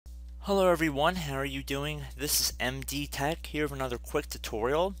Hello everyone, how are you doing? This is MD Tech here with another quick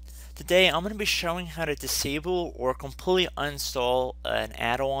tutorial. Today I'm going to be showing how to disable or completely uninstall an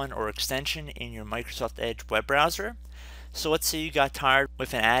add-on or extension in your Microsoft Edge web browser. So let's say you got tired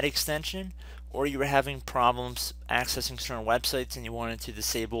with an ad extension, or you were having problems accessing certain websites and you wanted to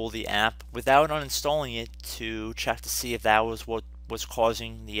disable the app without uninstalling it to check to see if that was what was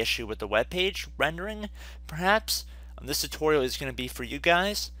causing the issue with the web page rendering, perhaps. This tutorial is going to be for you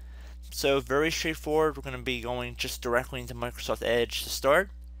guys. So very straightforward. We're going to be going just directly into Microsoft Edge to start.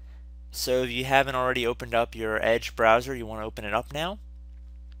 So if you haven't already opened up your Edge browser, you want to open it up now.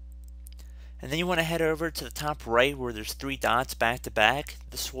 And then you want to head over to the top right where there's three dots back to back.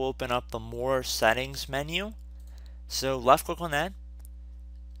 This will open up the More Settings menu. So left click on that.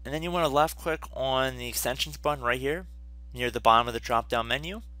 And then you want to left click on the Extensions button right here near the bottom of the drop down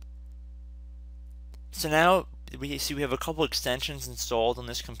menu. So now we have a couple extensions installed on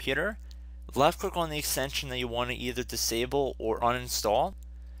this computer. Left click on the extension that you want to either disable or uninstall.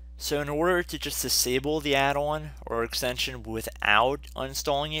 So in order to just disable the add-on or extension without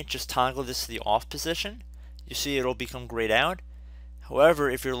uninstalling it, just toggle this to the off position. You see it'll become grayed out. However,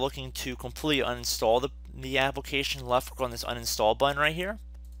 if you're looking to completely uninstall the application, left click on this uninstall button right here.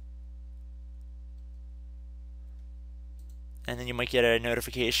 And then you might get a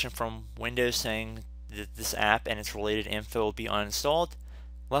notification from Windows saying that this app and its related info will be uninstalled.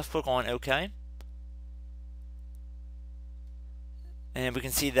 Left click on OK. And we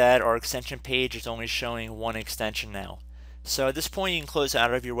can see that our extension page is only showing one extension now. So at this point you can close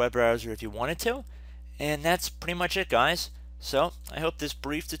out of your web browser if you wanted to. And that's pretty much it, guys. So I hope this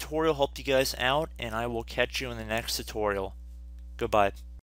brief tutorial helped you guys out, and I will catch you in the next tutorial. Goodbye.